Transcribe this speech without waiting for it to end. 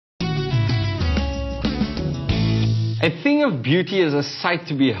A thing of beauty is a sight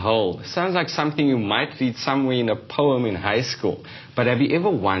to behold. Sounds like something you might read somewhere in a poem in high school. But have you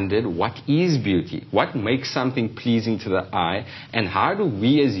ever wondered what is beauty? What makes something pleasing to the eye? And how do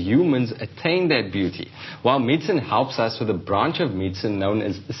we as humans attain that beauty? Well, medicine helps us with a branch of medicine known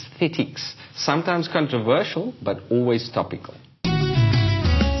as aesthetics. Sometimes controversial, but always topical.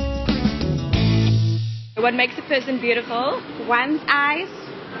 What makes a person beautiful? One's eyes.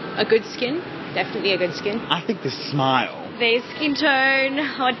 A good skin. Definitely a good skin. I think the smile. Their skin tone,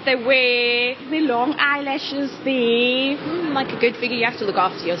 what they wear, the long eyelashes, Like a good figure, you have to look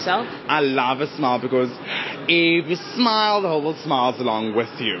after yourself. I love a smile because if you smile, the whole world smiles along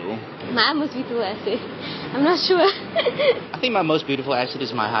with you. My most beautiful asset? I'm not sure. I think my most beautiful asset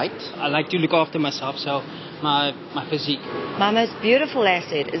is my height. I like to look after myself, so my physique. My most beautiful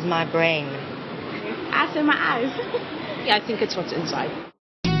asset is my brain. I say my eyes. Yeah, I think it's what's inside.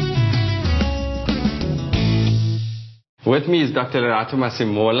 With me is Dr. Lerato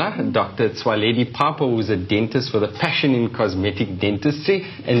Masemola, Dr. Tswaledi Papa, who's a dentist with a passion in cosmetic dentistry,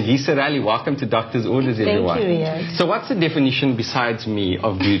 and Lisa Riley. Welcome to Doctor's Orders, everyone. Thank you, Riaz. So what's the definition besides me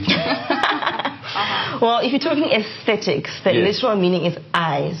of beauty? Well, if you're talking aesthetics, the literal meaning is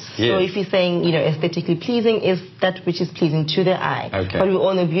eyes. Yes. So if you're saying, aesthetically pleasing is that which is pleasing to the eye. Okay. But we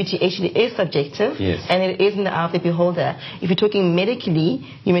all know beauty actually is subjective. Yes. And it is in the eye of the beholder. If you're talking medically,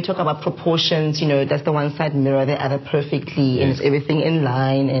 you may talk about proportions, does the one side mirror the other perfectly, and is everything in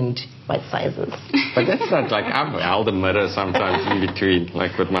line and right sizes. But that's not like, I've held a mirror sometimes in between,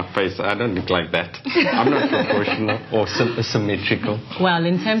 like with my face. I don't look like that. I'm not proportional or symmetrical. Well,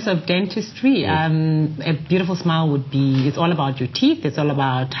 in terms of dentistry, a beautiful smile would be, it's all about your teeth. It's all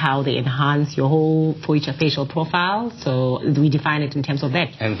about how they enhance your whole facial profile. So we define it in terms of that.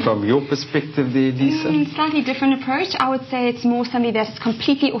 And from your perspective there, Lisa? Slightly different approach. I would say it's more somebody that is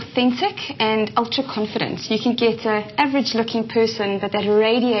completely authentic and ultra confident. You can get an average looking person, but that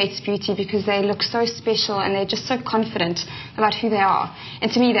radiates beauty because they look so special and they're just so confident about who they are.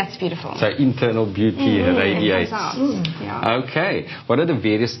 And to me, that's beautiful. So internal beauty radiates. Yeah. Okay. What are the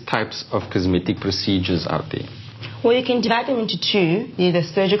various types of cosmetic procedures out there? Well, you can divide them into two. The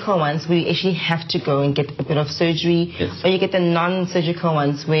surgical ones where you actually have to go and get a bit of surgery. Yes. Or you get the non-surgical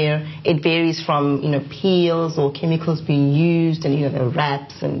ones where it varies from, peels or chemicals being used and, the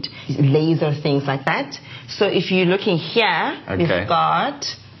wraps and laser things like that. So if you're looking here, we've got...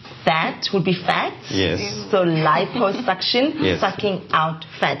 That would be fat. Yes. So liposuction, sucking out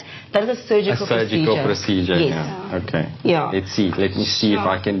fat. That is a surgical procedure. Yes. Yeah. Okay. Yeah. Let's see. Let me see if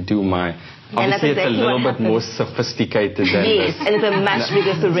I can do my... Obviously, it's a little bit more sophisticated than this. Yes, and it's a much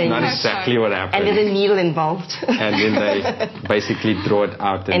bigger syringe. Not exactly what happens. And there's a needle involved. And then they basically draw it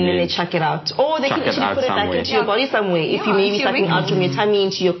out. And then they chuck it out. Or they can actually put it back into your body somewhere. If you may be sucking out from your tummy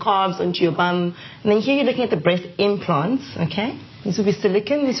into your calves, into your bum. And then here you're looking at the breast implants, okay? This would be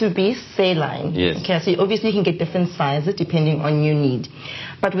silicone, this would be saline. Yes. Okay, so obviously you can get different sizes depending on your need.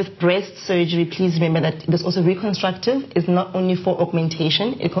 But with breast surgery, please remember that it is also reconstructive. It's not only for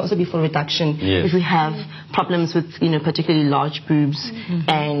augmentation, it can also be for reduction. Yes. If we have problems with, particularly large boobs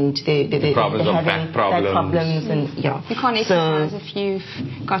and they're problems of having back problems. And you can't exercise if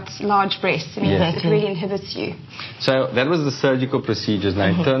you've got large breasts. I mean, it really inhibits you. So that was the surgical procedures. Now,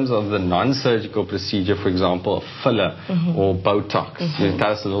 in terms of the non-surgical procedure, for example, a filler or Botox, can you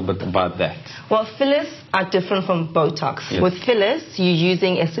tell us a little bit about that? Well, fillers are different from Botox. Yes. With fillers, you're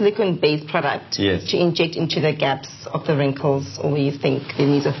using a silicone-based product to inject into the gaps of the wrinkles or where you think there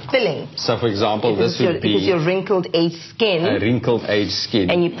needs a filling. So, for example, this would be... If it's your wrinkled age skin. A wrinkled age skin.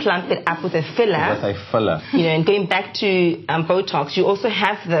 And you plump it up with a filler. With a filler. And going back to Botox, you also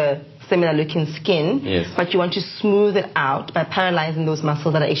have the similar looking skin, but you want to smooth it out by paralyzing those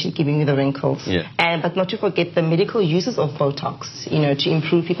muscles that are actually giving you the wrinkles. But not to forget the medical uses of Botox, to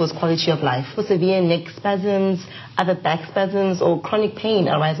improve people's quality of life. For severe neck spasms, other back spasms, or chronic pain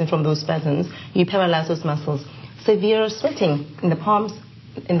arising from those spasms, you paralyze those muscles. Severe sweating in the palms,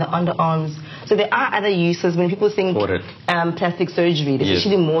 in the underarms. So there are other uses when people think plastic surgery. There's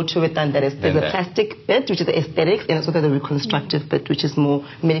actually more to it than that. There's a plastic bit, which is the aesthetics, and also the reconstructive bit, which is more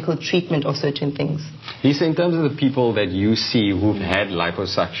medical treatment of certain things. Lisa, in terms of the people that you see who've had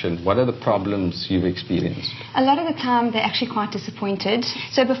liposuction, what are the problems you've experienced? A lot of the time, they're actually quite disappointed.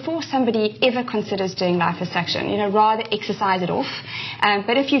 So before somebody ever considers doing liposuction, rather exercise it off.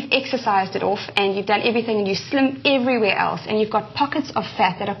 But if you've exercised it off and you've done everything and you slim everywhere else and you've got pockets of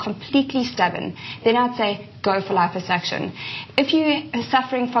fat that are completely stubborn, happen, then I'd say go for liposuction. If you're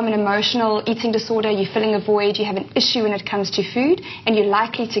suffering from an emotional eating disorder, you're filling a void, you have an issue when it comes to food, and you're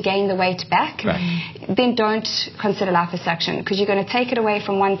likely to gain the weight back, then don't consider liposuction, because you're going to take it away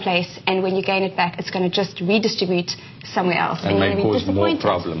from one place, and when you gain it back, it's going to just redistribute somewhere else. And may cause more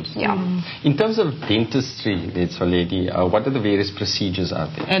problems. Yeah. In terms of dentistry, lady, what are the various procedures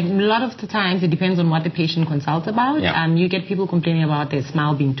out there? And a lot of the times, it depends on what the patient consults about. Yeah. You get people complaining about their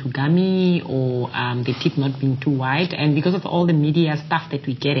smile being too gummy or their teeth not being too white. And because of all the media stuff that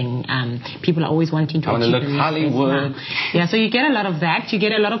we're getting, people are always wanting to achieve look Hollywood. Yeah, so you get a lot of that. You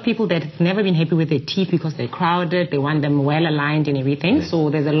get a lot of people that have never been happy with their teeth because they're crowded. They want them well aligned and everything. Yes.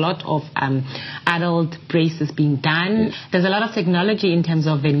 So there's a lot of adult braces being done. Yes. There's a lot of technology in terms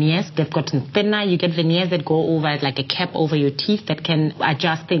of veneers. They've gotten thinner. You get veneers that go over like a cap over your teeth that can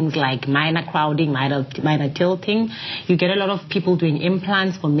adjust things like minor crowding, minor tilting. You get a lot of people doing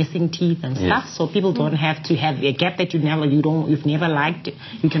implants for missing teeth and stuff. So people don't have to have a gap that you've never liked.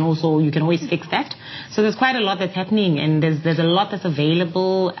 You can always fix that. So there's quite a lot that's happening, and there's a lot that's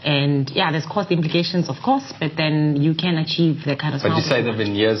available, and there's cost implications, of course, but then you can achieve that kind of. But you say the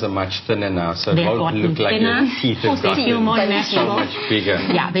veneers are much thinner now, so it won't look like your teeth have gotten more natural. So much bigger.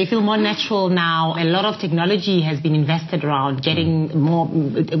 Yeah, they feel more natural now. A lot of technology has been invested around getting more,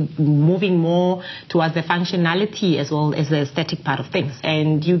 moving more towards the functionality as well as the aesthetic part of things.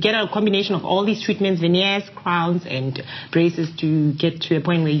 And you get a combination of all these treatments, veneers, crowns, and braces to get to a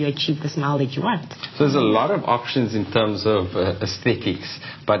point where you achieve the smile that you want. So there's a lot of options in terms of aesthetics.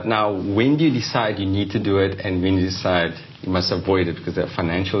 But now, when do you decide you need to do it, and when you decide you must avoid it because there are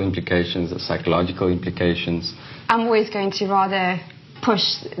financial implications, there are psychological implications? I'm always going to rather push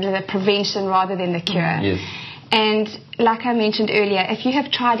the prevention rather than the cure. Yes. And like I mentioned earlier, if you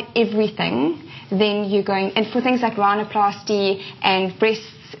have tried everything, then you're going, and for things like rhinoplasty and breast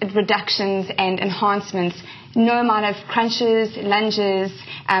reductions and enhancements, no amount of crunches, lunges,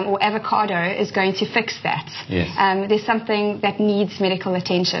 or avocado is going to fix that. Yes. There's something that needs medical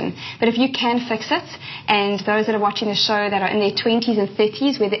attention. But if you can fix it, and those that are watching the show that are in their 20s and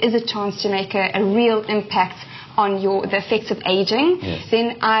 30s, where there is a chance to make a real impact on the effects of aging,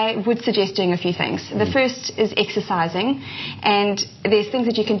 then I would suggest doing a few things. The first is exercising, and there's things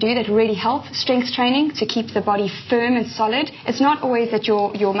that you can do that really help. Strength training to keep the body firm and solid. It's not always that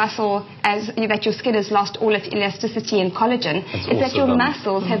your muscle, that your skin has lost all its elasticity and collagen. It's that your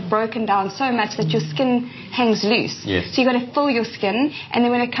muscles have broken down so much that your skin hangs loose. Yes. So you've got to fill your skin. And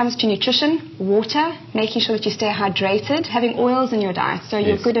then when it comes to nutrition, water, making sure that you stay hydrated, having oils in your diet. So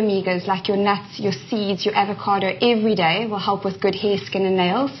your good omegas like your nuts, your seeds, your avocado, every day will help with good hair, skin and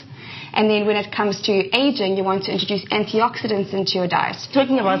nails. And then when it comes to aging, you want to introduce antioxidants into your diet.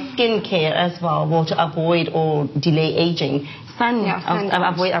 Talking about skin care as well, to avoid or delay aging.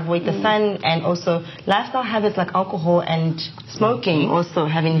 Avoid the sun, and also lifestyle habits like alcohol and smoking also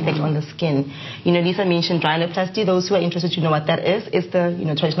have an effect on the skin. Lisa mentioned rhinoplasty. Those who are interested to know what that is the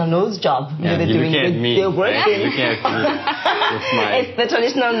traditional nose job. They're doing their work. It's the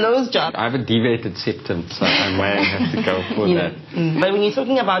traditional nose job. I have a deviated septum, so I might have to go for that. But when you're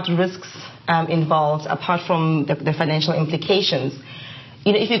talking about risks involved, apart from the financial implications,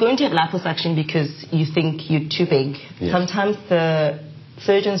 if you're going to have liposuction because you think you're too big, sometimes the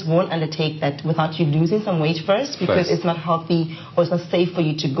surgeons won't undertake that without you losing some weight first, because it's not healthy or it's not safe for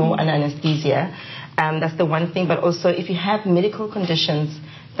you to go under anesthesia. That's the one thing. But also, if you have medical conditions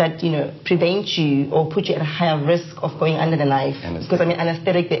that prevent you or put you at a higher risk of going under the knife, because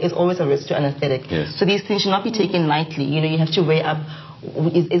anesthetic, there is always a risk to anesthetic. So these things should not be taken lightly. You have to weigh up.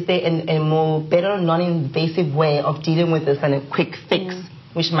 Is there a more better non-invasive way of dealing with this than a quick fix,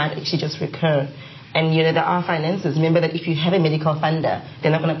 which might actually just recur? And there are finances. Remember that if you have a medical funder,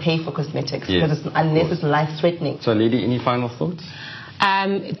 they're not going to pay for cosmetics unless it's life-threatening. So, Lady, any final thoughts?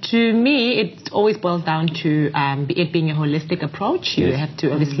 To me, it always boils down to it being a holistic approach. You have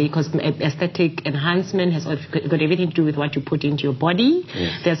to, obviously, because aesthetic enhancement has got everything to do with what you put into your body.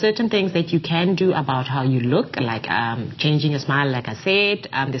 There are certain things that you can do about how you look, like changing your smile, like I said.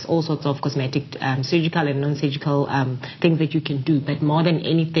 There's all sorts of cosmetic, surgical and non-surgical things that you can do. But more than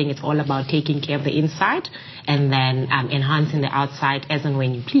anything, it's all about taking care of the inside and then enhancing the outside as and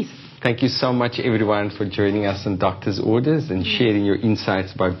when you please. Thank you so much, everyone, for joining us on Doctor's Orders and sharing your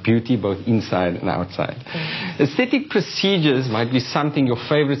insights about beauty, both inside and outside. Aesthetic procedures might be something your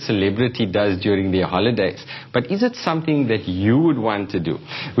favorite celebrity does during their holidays, but is it something that you would want to do?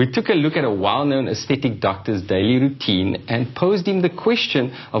 We took a look at a well-known aesthetic doctor's daily routine and posed him the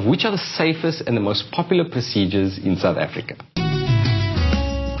question of which are the safest and the most popular procedures in South Africa.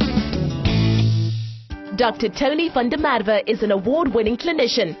 Dr. Tony van der Merwe is an award-winning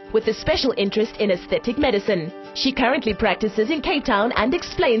clinician with a special interest in aesthetic medicine. She currently practices in Cape Town and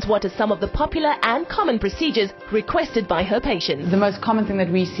explains what are some of the popular and common procedures requested by her patients. The most common thing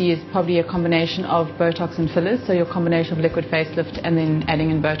that we see is probably a combination of Botox and fillers, so your combination of liquid facelift and then adding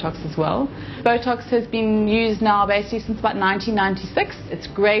in Botox as well. Botox has been used now basically since about 1996. It's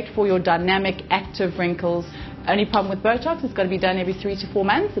great for your dynamic, active wrinkles. Only problem with Botox, it's got to be done every 3 to 4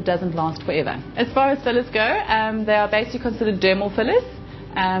 months. It doesn't last forever. As far as fillers go, they are basically considered dermal fillers.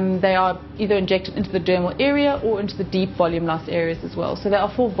 They are either injected into the dermal area or into the deep volume loss areas as well. So they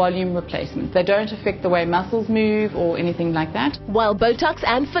are for volume replacement. They don't affect the way muscles move or anything like that. While Botox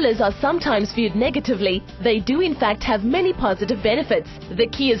and fillers are sometimes viewed negatively, they do in fact have many positive benefits. The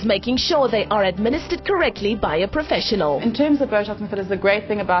key is making sure they are administered correctly by a professional. In terms of Botox and fillers, the great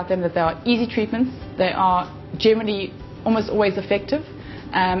thing about them is that they are easy treatments. They are generally almost always effective.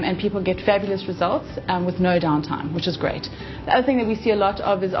 And people get fabulous results with no downtime, which is great. The other thing that we see a lot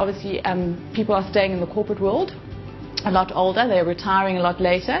of is obviously people are staying in the corporate world a lot older, they're retiring a lot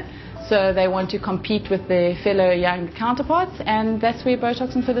later, so they want to compete with their fellow young counterparts, and that's where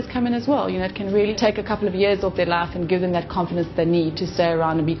Botox and fillers come in as well. You know, it can really take a couple of years off their life and give them that confidence they need to stay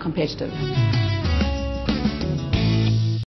around and be competitive.